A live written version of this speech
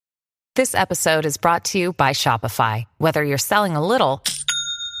This episode is brought to you by Shopify. Whether you're selling a little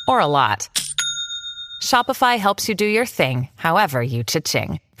or a lot, Shopify helps you do your thing, however you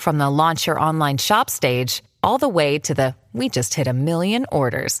cha-ching. From the launch your online shop stage, all the way to the we just hit 1 million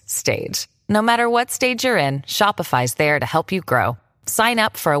orders stage. No matter what stage you're in, Shopify's there to help you grow. Sign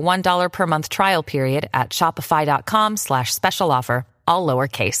up for a $1 per month trial period at shopify.com/special offer, all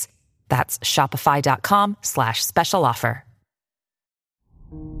lowercase. That's shopify.com/special offer.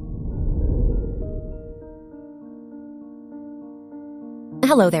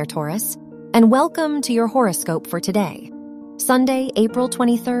 Hello there, Taurus, and welcome to your horoscope for today, Sunday, April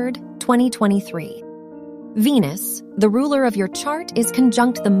 23rd, 2023. Venus, the ruler of your chart, is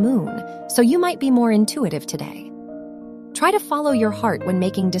conjunct the moon, so you might be more intuitive today. Try to follow your heart when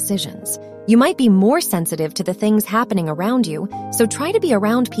making decisions. You might be more sensitive to the things happening around you, so try to be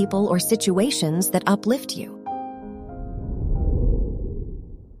around people or situations that uplift you.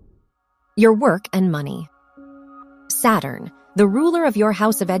 Your work and money. Saturn, the ruler of your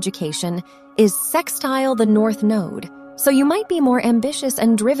house of education, is sextile the North Node, so you might be more ambitious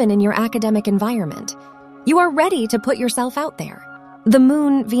and driven in your academic environment. You are ready to put yourself out there. The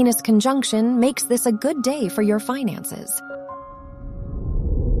Moon-Venus conjunction makes this a good day for your finances.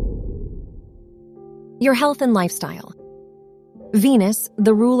 Your health and lifestyle. Venus,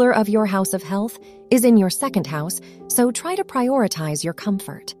 the ruler of your house of health, is in your second house, so try to prioritize your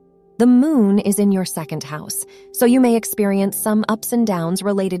comfort. The moon is in your second house, so you may experience some ups and downs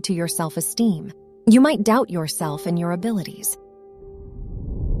related to your self-esteem. You might doubt yourself and your abilities.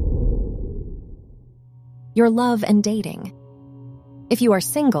 Your love and dating. If you are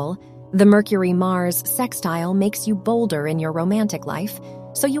single, the Mercury-Mars sextile makes you bolder in your romantic life,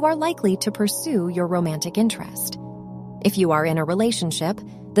 so you are likely to pursue your romantic interest. If you are in a relationship,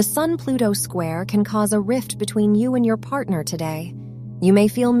 the Sun-Pluto square can cause a rift between you and your partner today. You may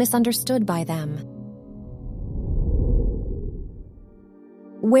feel misunderstood by them.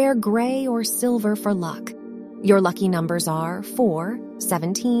 Wear gray or silver for luck. Your lucky numbers are 4,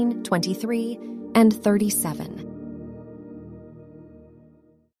 17, 23, and 37.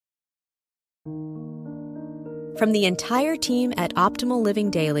 From the entire team at Optimal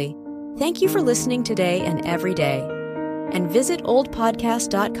Living Daily, thank you for listening today and every day. And visit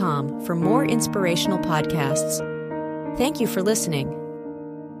oldpodcast.com for more inspirational podcasts. Thank you for listening.